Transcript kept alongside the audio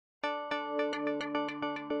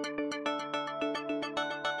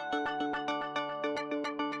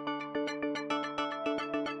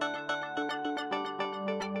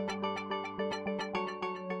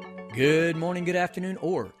Good morning, good afternoon,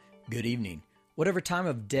 or good evening. Whatever time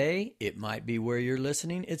of day it might be where you're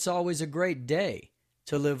listening, it's always a great day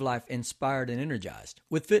to live life inspired and energized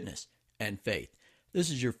with fitness and faith. This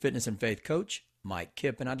is your fitness and faith coach, Mike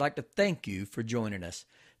Kipp, and I'd like to thank you for joining us.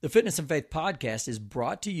 The Fitness and Faith podcast is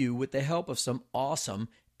brought to you with the help of some awesome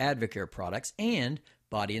Advocare products and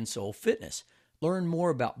Body and Soul Fitness. Learn more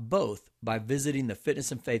about both by visiting the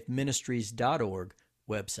fitnessandfaithministries.org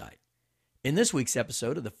website. In this week's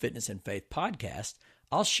episode of the Fitness and Faith podcast,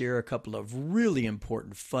 I'll share a couple of really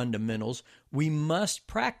important fundamentals we must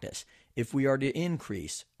practice if we are to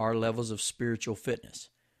increase our levels of spiritual fitness.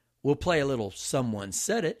 We'll play a little Someone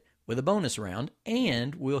Said It with a bonus round,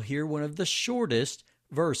 and we'll hear one of the shortest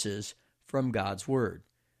verses from God's Word.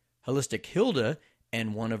 Holistic Hilda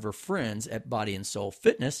and one of her friends at Body and Soul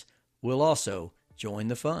Fitness will also join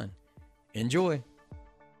the fun. Enjoy.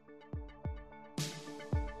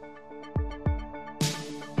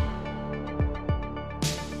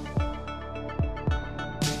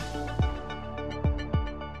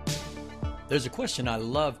 There's a question I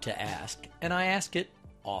love to ask, and I ask it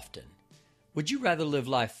often. Would you rather live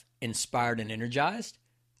life inspired and energized,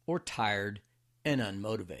 or tired and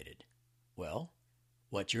unmotivated? Well,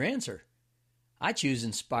 what's your answer? I choose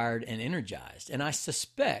inspired and energized, and I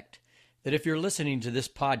suspect that if you're listening to this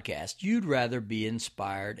podcast, you'd rather be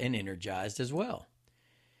inspired and energized as well.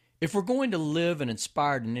 If we're going to live an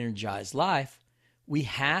inspired and energized life, we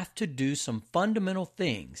have to do some fundamental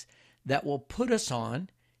things that will put us on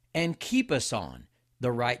and keep us on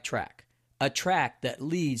the right track, a track that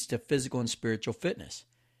leads to physical and spiritual fitness.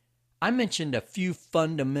 I mentioned a few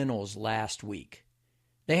fundamentals last week.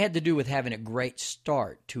 They had to do with having a great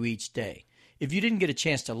start to each day. If you didn't get a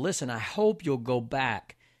chance to listen, I hope you'll go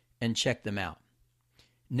back and check them out.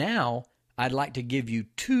 Now, I'd like to give you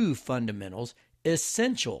two fundamentals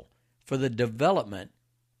essential for the development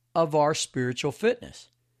of our spiritual fitness.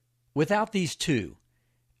 Without these two,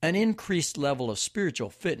 an increased level of spiritual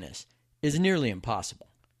fitness is nearly impossible.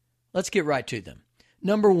 Let's get right to them.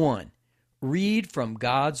 Number one, read from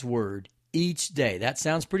God's Word each day. That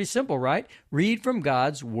sounds pretty simple, right? Read from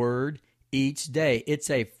God's Word each day. It's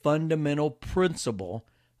a fundamental principle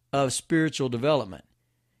of spiritual development.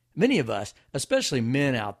 Many of us, especially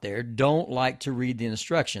men out there, don't like to read the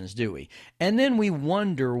instructions, do we? And then we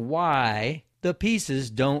wonder why the pieces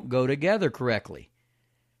don't go together correctly.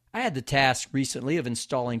 I had the task recently of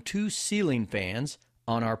installing 2 ceiling fans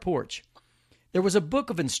on our porch. There was a book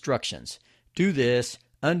of instructions. Do this,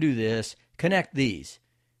 undo this, connect these.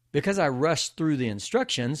 Because I rushed through the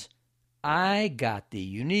instructions, I got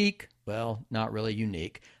the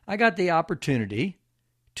I got the opportunity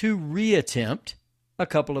to reattempt a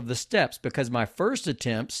couple of the steps because my first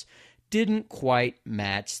attempts didn't quite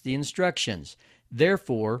match the instructions.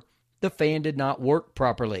 Therefore, the fan did not work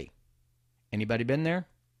properly. Anybody been there?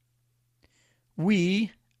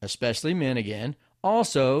 We, especially men again,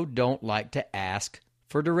 also don't like to ask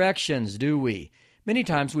for directions, do we? Many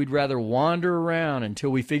times we'd rather wander around until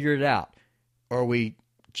we figure it out, or we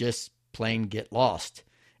just plain get lost.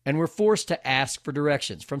 And we're forced to ask for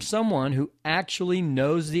directions from someone who actually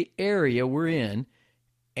knows the area we're in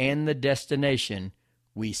and the destination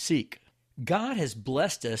we seek. God has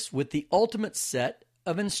blessed us with the ultimate set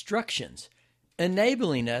of instructions,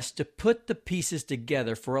 enabling us to put the pieces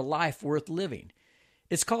together for a life worth living.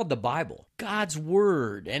 It's called the Bible, God's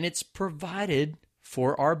Word, and it's provided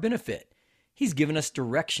for our benefit. He's given us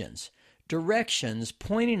directions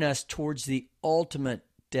pointing us towards the ultimate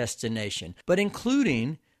destination, but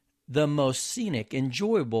including the most scenic,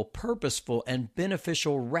 enjoyable, purposeful, and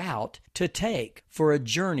beneficial route to take for a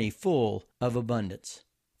journey full of abundance.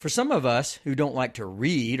 For some of us who don't like to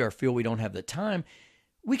read or feel we don't have the time,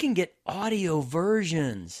 we can get audio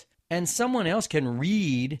versions, and someone else can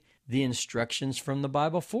read the instructions from the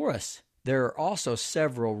Bible for us. There are also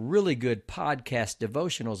several really good podcast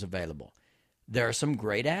devotionals available. There are some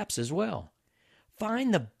great apps as well.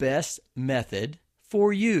 Find the best method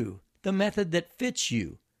for you, the method that fits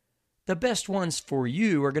you. The best ones for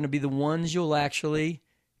you are going to be the ones you'll actually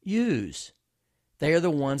use. They are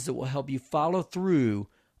the ones that will help you follow through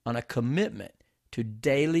on a commitment to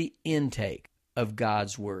daily intake of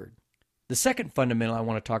God's Word. The second fundamental I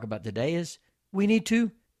want to talk about today is we need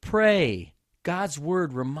to pray. God's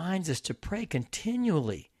Word reminds us to pray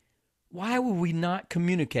continually. Why would we not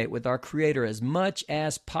communicate with our Creator as much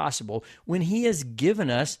as possible when He has given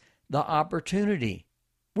us the opportunity?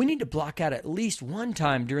 We need to block out at least one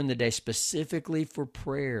time during the day specifically for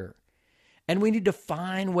prayer. And we need to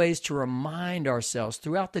find ways to remind ourselves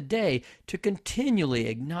throughout the day to continually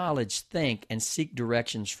acknowledge, thank, and seek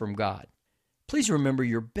directions from God. Please remember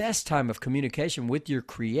your best time of communication with your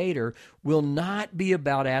Creator will not be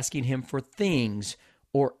about asking Him for things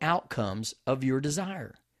or outcomes of your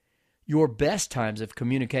desire. Your best times of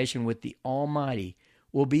communication with the Almighty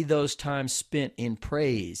will be those times spent in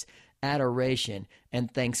praise, adoration, and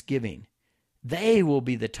thanksgiving. They will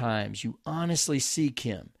be the times you honestly seek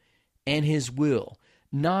Him and His will,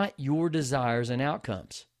 not your desires and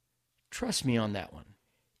outcomes. Trust me on that one.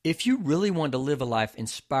 If you really want to live a life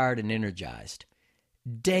inspired and energized,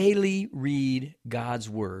 daily read God's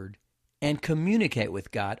Word and communicate with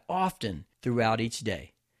God often throughout each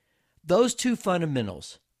day. Those two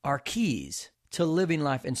fundamentals are keys to living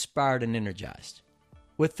life inspired and energized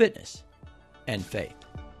with fitness and faith.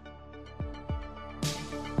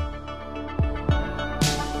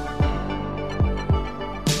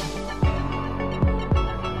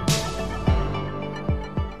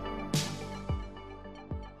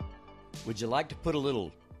 Would you like to put a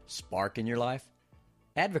little spark in your life?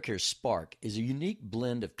 Advocare Spark is a unique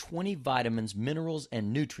blend of 20 vitamins, minerals,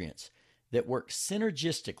 and nutrients that work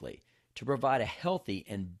synergistically to provide a healthy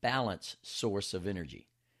and balanced source of energy.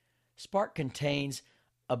 Spark contains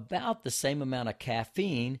about the same amount of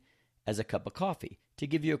caffeine as a cup of coffee to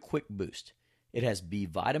give you a quick boost. It has B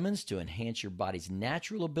vitamins to enhance your body's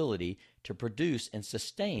natural ability to produce and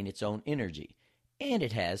sustain its own energy. And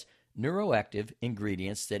it has neuroactive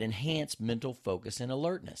ingredients that enhance mental focus and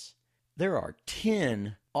alertness. There are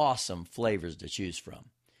 10 awesome flavors to choose from.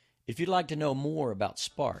 If you'd like to know more about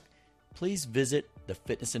Spark, please visit the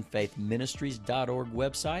fitnessandfaithministries.org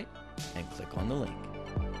website and click on the link.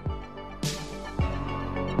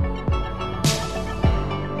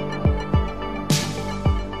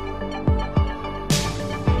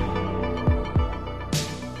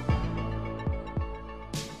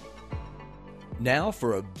 Now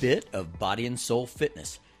for a bit of Body and Soul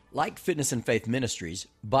Fitness. Like Fitness and Faith Ministries,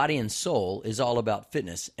 Body and Soul is all about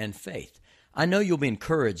fitness and faith. I know you'll be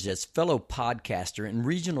encouraged as fellow podcaster and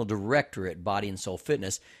regional director at Body and Soul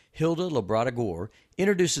Fitness, Hilda Labrada Gore,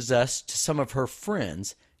 introduces us to some of her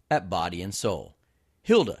friends at Body and Soul.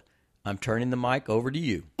 Hilda, I'm turning the mic over to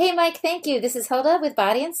you. Hey, Mike, thank you. This is Hilda with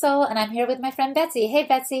Body and Soul, and I'm here with my friend Betsy. Hey,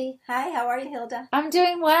 Betsy. Hi, how are you, Hilda? I'm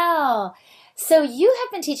doing well. So you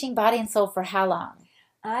have been teaching Body and Soul for how long?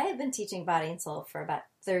 I have been teaching Body and Soul for about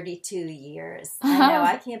 32 years. I know,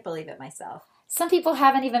 I can't believe it myself. Some people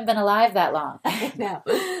haven't even been alive that long. I know,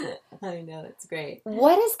 it's great.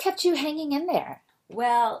 What has kept you hanging in there?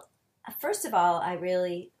 Well, first of all, I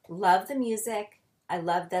really love the music. I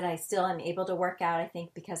love that I still am able to work out. I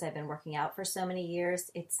think because I've been working out for so many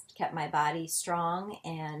years, it's kept my body strong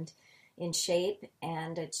and in shape,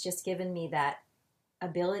 and it's just given me that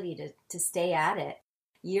ability to stay at it.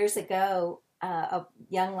 Years ago, a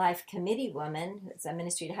Young Life Committee woman, who's a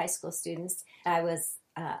ministry to high school students, I was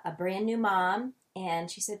a brand new mom, and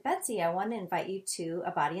she said, Betsy, I want to invite you to a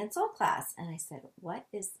Body and Soul class. And I said, what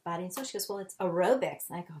is Body and Soul? She goes, well, it's aerobics.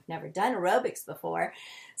 And I go, I've never done aerobics before.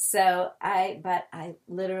 But I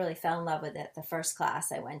literally fell in love with it the first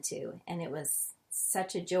class I went to, and it was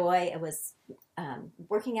such a joy. It was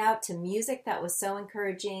working out to music that was so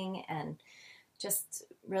encouraging and just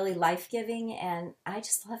really life-giving, and I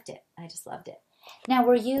just loved it. Now,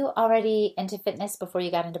 were you already into fitness before you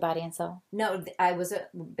got into Body and Soul? No, I was a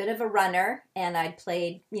bit of a runner, and I'd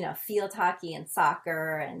played, field hockey and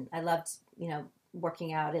soccer, and I loved,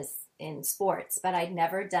 working out in sports, but I'd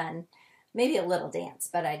never done, maybe a little dance,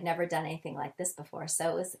 but I'd never done anything like this before.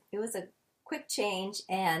 So it was a quick change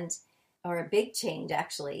or a big change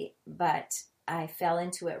actually, but I fell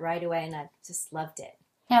into it right away, and I just loved it.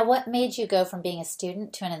 Now, what made you go from being a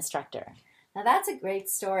student to an instructor? Now, that's a great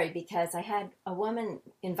story because I had a woman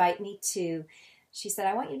invite me she said,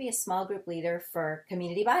 I want you to be a small group leader for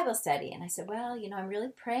community Bible study. And I said, well, I'm really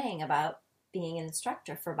praying about being an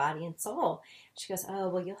instructor for Body and Soul. She goes, oh,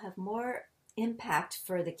 well, you'll have more impact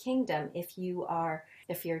for the kingdom if you're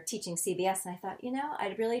teaching CBS. And I thought,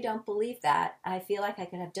 I really don't believe that. I feel like I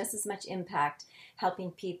could have just as much impact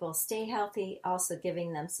helping people stay healthy, also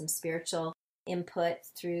giving them some spiritual input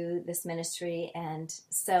through this ministry, and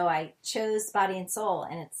so I chose Body and Soul,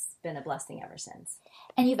 and it's been a blessing ever since.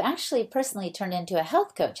 And you've actually personally turned into a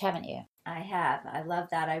health coach, haven't you? I have. I love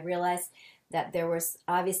that. I realized that there was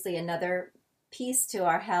obviously another piece to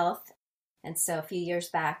our health, and so a few years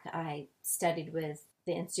back I studied with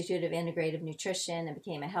the Institute of Integrative Nutrition and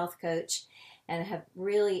became a health coach, and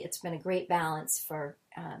it's been a great balance for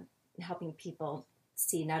helping people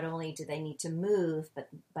see not only do they need to move,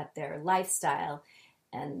 but their lifestyle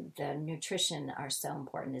and the nutrition are so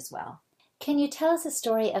important as well. Can you tell us a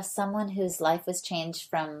story of someone whose life was changed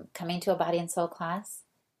from coming to a Body and Soul class?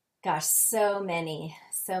 Gosh, so many.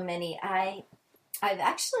 I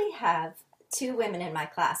actually have 2 women in my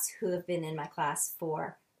class who have been in my class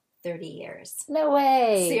for 30 years. No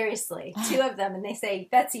way. Seriously, 2 of them. And they say,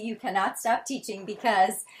 Betsy, you cannot stop teaching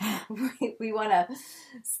because we want to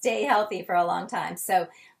stay healthy for a long time. So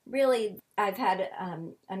really, I've had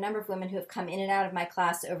a number of women who have come in and out of my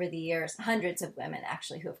class over the years, hundreds of women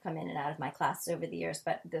actually who have come in and out of my class over the years.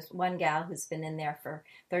 But this one gal who's been in there for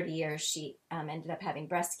 30 years, she ended up having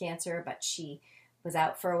breast cancer, but she was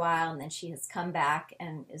out for a while and then she has come back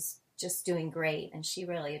and is just doing great. And she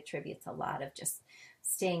really attributes a lot of just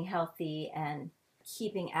staying healthy and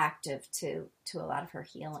keeping active to a lot of her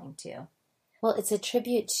healing too. Well, it's a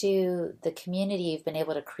tribute to the community you've been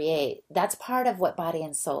able to create. That's part of what Body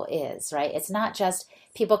and Soul is, right? It's not just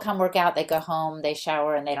people come work out, they go home, they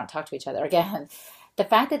shower, and they don't talk to each other again. The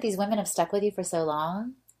fact that these women have stuck with you for so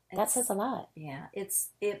long, that says a lot. Yeah, it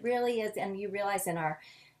really is. And you realize in our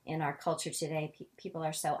culture today, people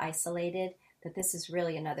are so isolated that this is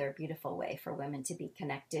really another beautiful way for women to be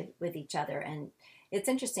connected with each other. And it's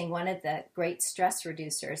interesting, one of the great stress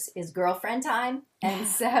reducers is girlfriend time. And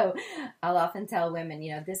so I'll often tell women,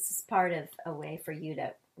 this is part of a way for you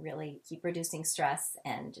to really keep reducing stress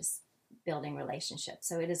and just building relationships.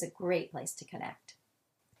 So it is a great place to connect.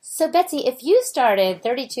 So Betsy, if you started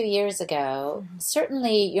 32 years ago,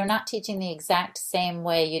 certainly you're not teaching the exact same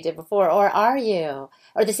way you did before, or are you?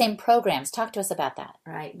 Or the same programs? Talk to us about that.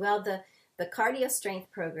 Right. Well, the Cardio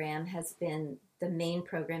Strength program has been the main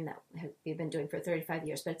program that we've been doing for 35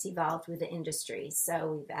 years, but it's evolved with the industry.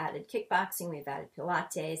 So we've added kickboxing, we've added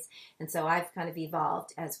Pilates, and so I've kind of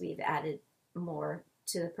evolved as we've added more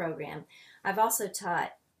to the program. I've also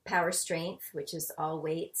taught power strength, which is all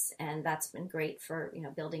weights, and that's been great for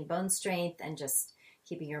building bone strength and just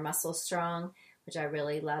keeping your muscles strong, which I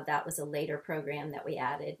really love. That was a later program that we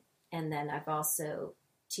added. And then I've also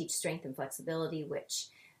teach strength and flexibility, which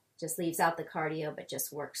just leaves out the cardio, but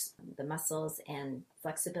just works the muscles and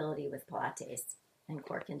flexibility with Pilates and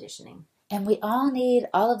core conditioning. And we all need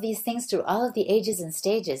all of these things through all of the ages and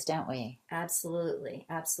stages, don't we? Absolutely.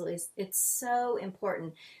 Absolutely. It's so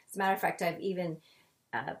important. As a matter of fact, I've even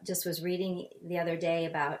just was reading the other day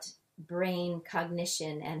about brain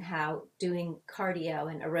cognition and how doing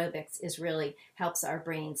cardio and aerobics really helps our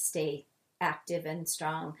brain stay active and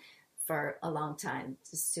strong for a long time,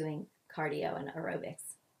 just doing cardio and aerobics.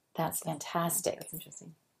 That's fantastic. That's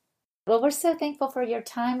interesting. Well, we're so thankful for your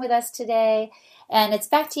time with us today. And it's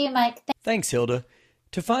back to you, Mike. Thanks, Hilda.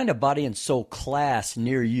 To find a Body and Soul class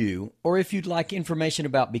near you, or if you'd like information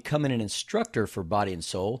about becoming an instructor for Body and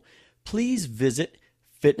Soul, please visit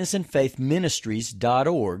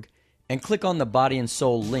fitnessandfaithministries.org and click on the Body and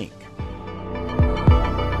Soul link.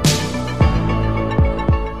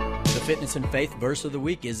 The Fitness and Faith verse of the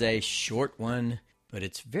week is a short one, but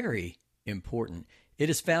it's very important. It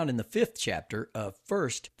is found in the 5th chapter of 1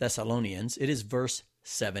 Thessalonians. It is verse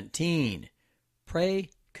 17. Pray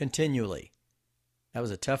continually. That was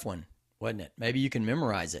a tough one, wasn't it? Maybe you can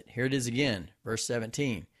memorize it. Here it is again, verse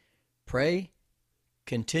 17. Pray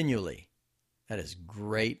continually. That is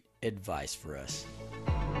great advice for us.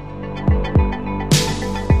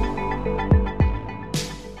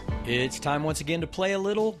 It's time once again to play a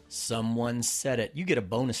little Someone Said It. You get a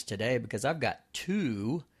bonus today because I've got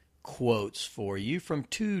 2 quotes for you from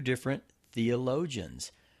 2 different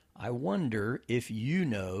theologians. I wonder if you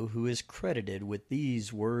know who is credited with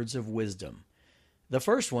these words of wisdom. The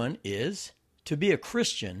first one is, to be a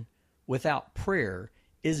Christian without prayer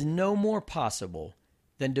is no more possible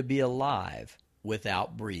than to be alive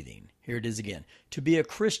without breathing. Here it is again. To be a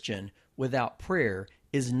Christian without prayer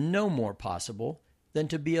is no more possible than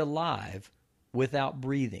to be alive without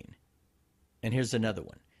breathing. And here's another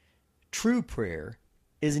one. True prayer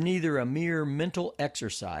is neither a mere mental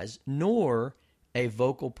exercise nor a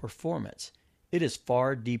vocal performance. It is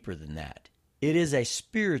far deeper than that. It is a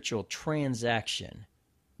spiritual transaction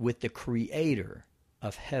with the Creator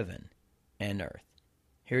of heaven and earth.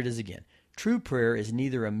 Here it is again. True prayer is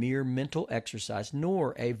neither a mere mental exercise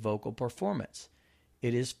nor a vocal performance.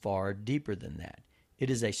 It is far deeper than that.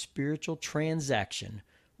 It is a spiritual transaction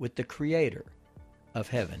with the Creator of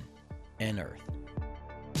heaven and earth.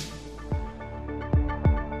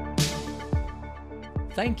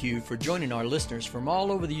 Thank you for joining our listeners from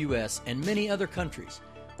all over the U.S. and many other countries.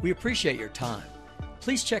 We appreciate your time.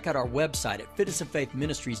 Please check out our website at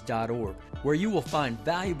fitnessandfaithministries.org, where you will find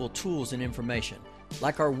valuable tools and information,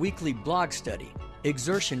 like our weekly blog study,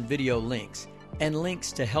 exertion video links, and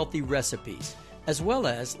links to healthy recipes, as well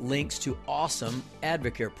as links to awesome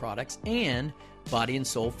Advocare products and Body and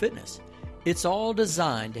Soul Fitness. It's all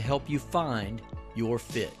designed to help you find your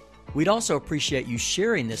fit. We'd also appreciate you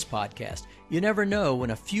sharing this podcast. You never know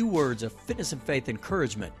when a few words of fitness and faith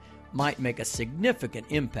encouragement might make a significant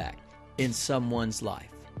impact in someone's life.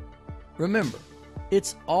 Remember,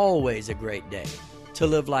 it's always a great day to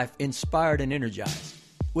live life inspired and energized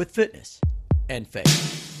with fitness and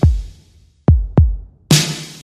faith.